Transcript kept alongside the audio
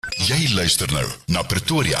Jy luister nou na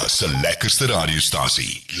Pretoria se lekkerste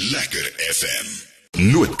radiostasie, Lekker FM.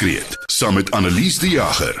 Noodkreet, saam met Annelise de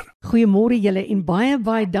Jager. Goeiemôre julle en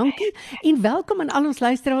baie dankie en welkom aan al ons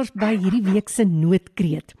luisteraars by hierdie week se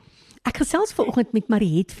Noodkreet. Ek gesels vanoggend met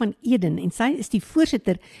Mariette van Eeden en sy is die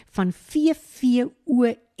voorsitter van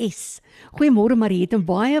VVOS. Goeiemôre Mariette en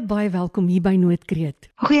baie welkom hier by Noodkreet.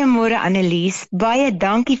 Goeiemôre Annelise, baie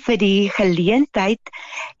dankie vir die geleentheid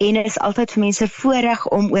en dit is altyd vir mense voorreg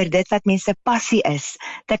om oor dit wat mense passie is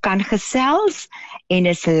te kan gesels en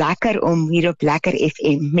is lekker om hier op Lekker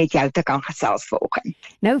FM met jou te kan gesels vanoggend.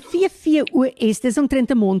 Nou VVOS, dis omtrent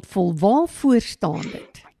 'n mondvol, waarvoor staan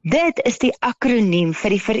dit? Dit is die akroniem vir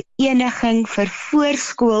die Vereniging vir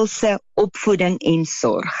Voorskoolse Opvoeding en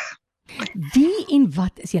Sorg. Wie en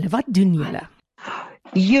wat is julle? Wat doen julle?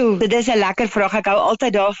 Dit is 'n lekker vraag. Ek hou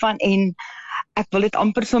altyd daarvan en ek wil dit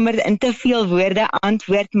amper sommer in te veel woorde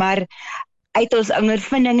antwoord, maar uit ons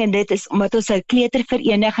ondervinding en dit is omdat ons 'n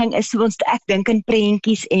kleutervereniging is, so ek dink in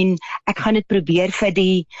prentjies en ek gaan dit probeer vir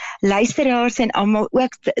die luisteraars en almal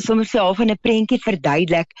ook sommer so half in 'n prentjie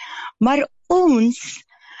verduidelik. Maar ons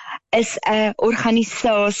is 'n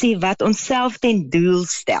organisasie wat onsself ten doel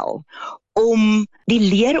stel om die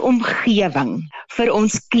leeromgewing vir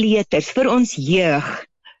ons kleuters, vir ons jeug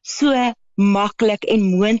so maklik en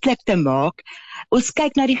moontlik te maak. Ons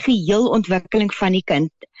kyk na die geheelontwikkeling van die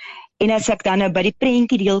kind. En as ek dan nou by die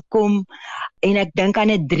prentjie deel kom en ek dink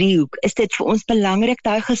aan 'n driehoek, is dit vir ons belangrik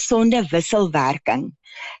daai gesonde wisselwerking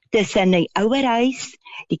tussen die ouerhuis,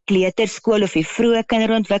 die kleuterskool of die vroeë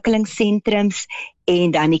kinderontwikkelingssentrums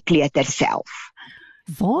en dan die kleuter self.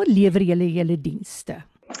 Waar lewer julle dienste?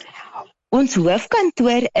 Ons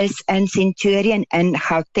hoofkantoor is in Centurion in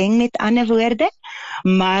Gauteng met ander woorde,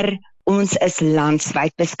 maar ons is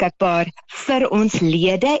landwyd beskikbaar vir ons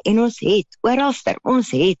lede en ons het oralster.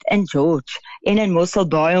 Ons het in George en in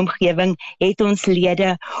Mosselbaai omgewing het ons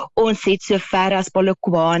lede. Ons het so ver as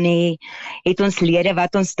Polokwane, het ons lede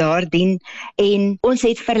wat ons daar dien en ons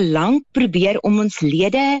het verlang probeer om ons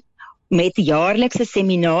lede met jaarlikse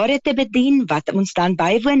seminare te bedien wat ons dan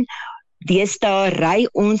bywoon. Deesdae ry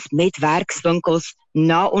ons met werkswinkels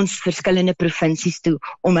na ons verskillende provinsies toe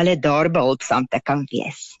om hulle daar behulpsaam te kan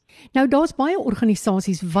wees. Nou daar's baie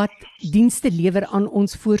organisasies wat dienste lewer aan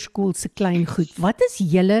ons voorskoolse kleingoed. Wat is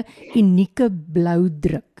julle unieke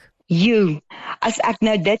bloudruk? As ek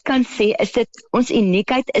nou dit kan sê, is dit ons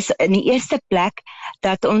uniekheid is in die eerste plek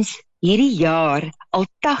dat ons hierdie jaar al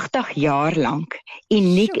 80 jaar lank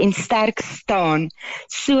uniek en sterk staan.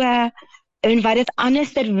 En wat dit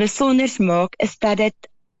anderster besonders maak is dat dit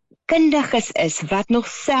kundiges is wat nog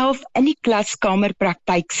self in die klaskamer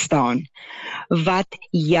praktyk staan, wat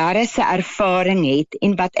jare se ervaring het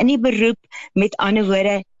en wat in die beroep met ander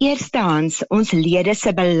woorde eerstehands ons lede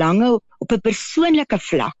se belange op 'n persoonlike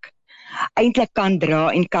vlak eintlik kan dra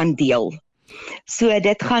en kan deel. So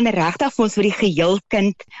dit gaan regtig vir ons vir die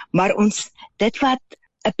geheelkind, maar dit wat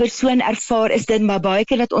 'n persoon ervaar is dit maar baie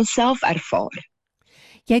keer wat ons self ervaar.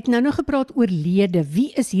 Jy het nou gepraat oor lede.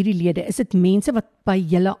 Wie is hierdie lede? Is dit mense wat by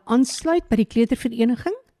julle aansluit by die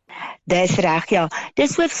kleutervereniging? Dis reg, ja.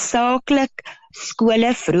 Dis hoofsaaklik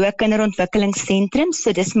skole, vroeë kinderontwikkelingssentrums,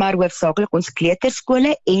 so dis maar hoofsaaklik ons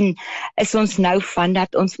kleuterskole en is ons nou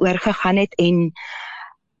vandat ons oorgegaan het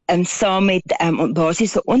en saam met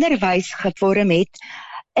basiese onderwys gevorm het,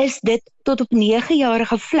 is dit tot op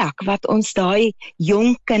 9-jarige vlak wat ons daai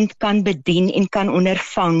jong kind kan bedien en kan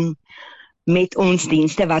ondervang met ons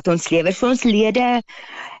dienste wat ons lewer. So ons lede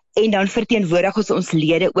en dan verteenwoordig ons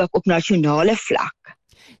lede ook op nasionale vlak.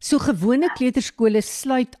 So gewone kleuterskole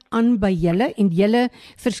sluit aan by julle en julle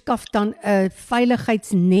verskaf dan 'n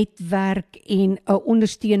veiligheidsnetwerk en 'n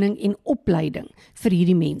ondersteuning en opleiding vir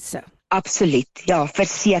hierdie mense. Absoluut, ja,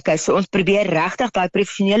 verseker. So ons probeer regtig daai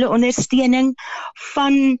professionele ondersteuning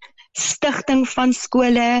van stigting van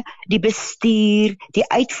skole, die bestuur, die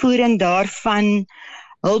uitvoering daarvan,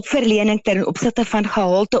 hulpverlening ten opsigte van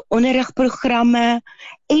gehalte onderrigprogramme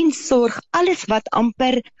en sorg, alles wat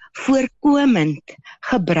amper voorkomend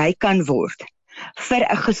gebruik kan word vir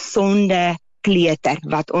 'n gesonde kleuter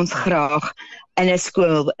wat ons graag in 'n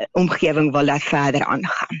skoolomgewing wil laat verder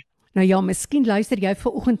aangaan. Nou ja, miskien luister jy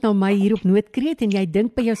vanoggend na my hier op Noodkreet en jy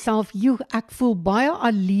dink by jouself, ek voel baie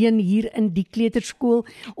alleen hier in die kleuterskool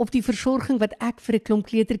of die versorging wat ek vir 'n klomp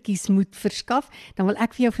kleutertjies moet verskaf. Dan wil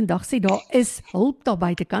ek vir jou vandag sê, daar is hulp daar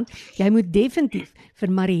buitekant. Jy moet definitief vir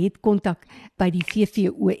Mariette kontak by die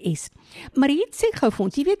VVOS. Mariette, sê gou vir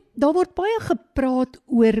ons, jy weet, daar word baie gepraat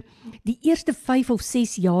oor die eerste 5 of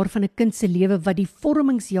 6 jaar van 'n kind se lewe wat die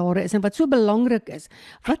vormingsjare is en wat so belangrik is.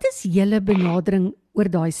 Wat is julle benadering oor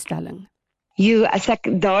daai stelling? As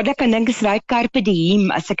ek dadelik aan dink is daai carpe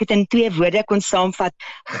diem, as ek dit in 2 woorde kon saamvat,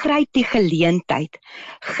 gryp die geleentheid,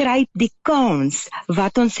 gryp die kans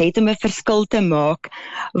wat ons het om 'n verskil te maak,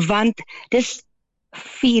 want dis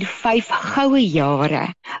 4, 5 goue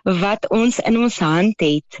jare wat ons in ons hand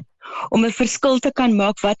het om 'n verskil te kan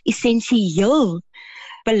maak wat essensieel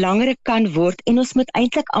belangrik kan word, en ons moet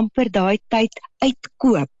eintlik amper daai tyd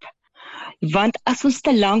uitkoop, want as ons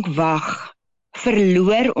te lank wag,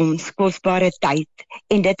 verloor ons kosbare tyd,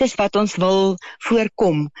 en dit is wat ons wil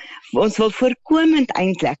voorkom. Ons wil voorkomend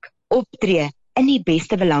eintlik optree in die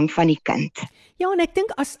beste belang van die kind. Ja, en ek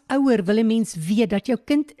dink as ouer wil 'n mens weet dat jou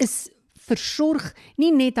kind is versorg,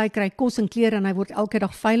 nie net hy kry kos en klere en hy word elke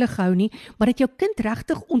dag veilig gehou nie, maar dat jou kind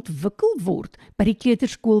regtig ontwikkel word by die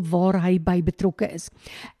kleuterskool waar hy by betrokke is.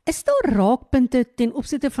 Is daar raakpunte ten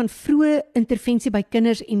opsigte van vroeë intervensie by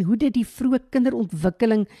kinders en hoe dit die vroeë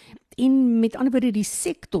kinderontwikkeling en met ander woorde die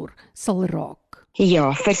sektor sal raak?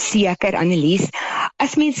 Ja, verseker Annelise.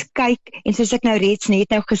 As mens kyk, en soos ek nou reeds net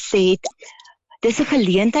gesê het, dis 'n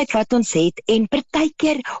geleentheid wat ons het, en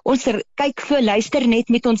partykeer ons kyk so, luister net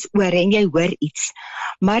met ons ore en jy hoor iets.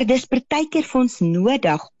 Maar dis partykeer vir ons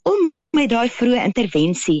nodig om met daai vroeë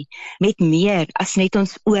intervensie met meer as net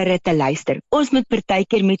ons ore te luister. Ons moet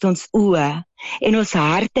partykeer met ons oë en ons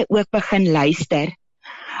harte ook begin luister.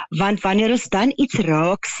 Want wanneer ons dan iets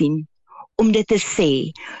raak sien, om dit te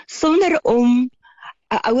sê, sonder om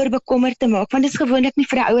 'n ouer bekommerd te maak, want dit is gewoonlik nie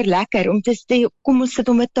vir 'n ouer lekker om te sê, kom ons sit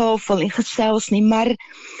om 'n tafel en gesels nie, maar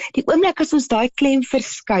die oomblik as ons daai klem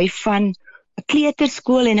verskuif van 'n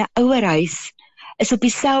kleuterskool en 'n ouerhuis is op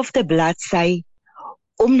dieselfde bladsy,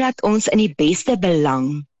 omdat ons in die beste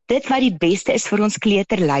belang, dit wat die beste is vir ons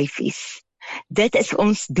kleuterlyfies, dit is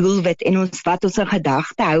ons doelwit en wat ons in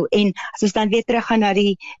gedagte hou, en as ons dan weer teruggaan na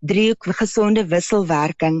die driehoek gesonde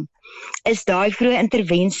wisselwerking, is daai vroeë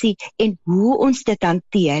intervensie en hoe ons dit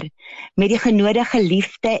hanteer met die genodige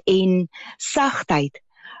liefde en sagtheid,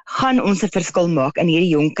 gaan ons 'n verskil maak in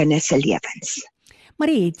hierdie jong kinders se lewens.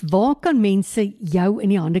 Mariette, waar kan mense jou in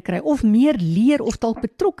die hande kry of meer leer of dalk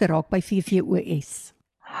betrokke raak by VVOS?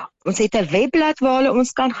 Ons het 'n webblad waar hulle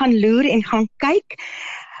ons kan gaan loer en gaan kyk,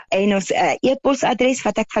 en ons e-posadres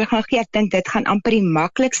wat ek vir hulle gaan gee, ek dink dit gaan amper die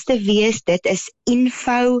maklikste wees, dit is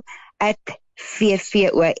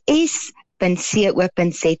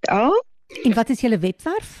info@vvos.co.za. En wat is julle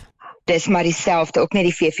webwerf? Dis maar dieselfde, ook net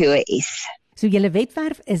die VVOS. So julle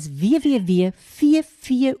webwerf is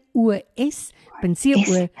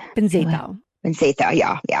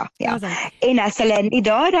www.vvos.co.za. Ja. En as hulle nie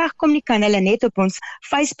daar regkom nie, kan hulle net op ons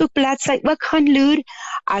Facebook bladsy ook gaan loer.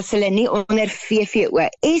 As hulle nie onder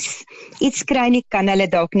VVOS iets kry nie, kan hulle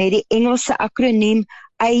dalk net die Engelse akroniem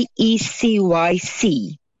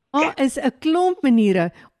IECYC. Daar is 'n klomp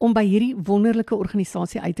maniere om by hierdie wonderlike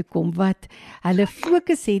organisasie uit te kom wat hulle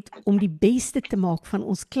fokus het om die beste te maak van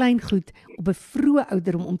ons kleingoed op 'n vroeë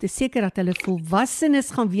ouderdom, om te seker dat hulle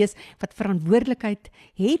volwassenes gaan wees wat verantwoordelikheid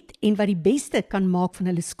het en wat die beste kan maak van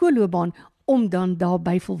hulle skoolloopbaan om dan daar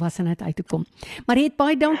by volwassenheid uit te kom. Mariette,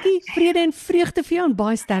 baie dankie, vrede en vreugde vir jou en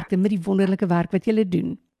baie sterkte met die wonderlike werk wat julle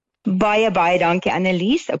doen. Baie dankie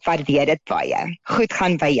Annelise, ek waardeer dit baie. Goed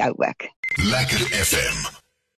gaan by jou ook. Lekker FM.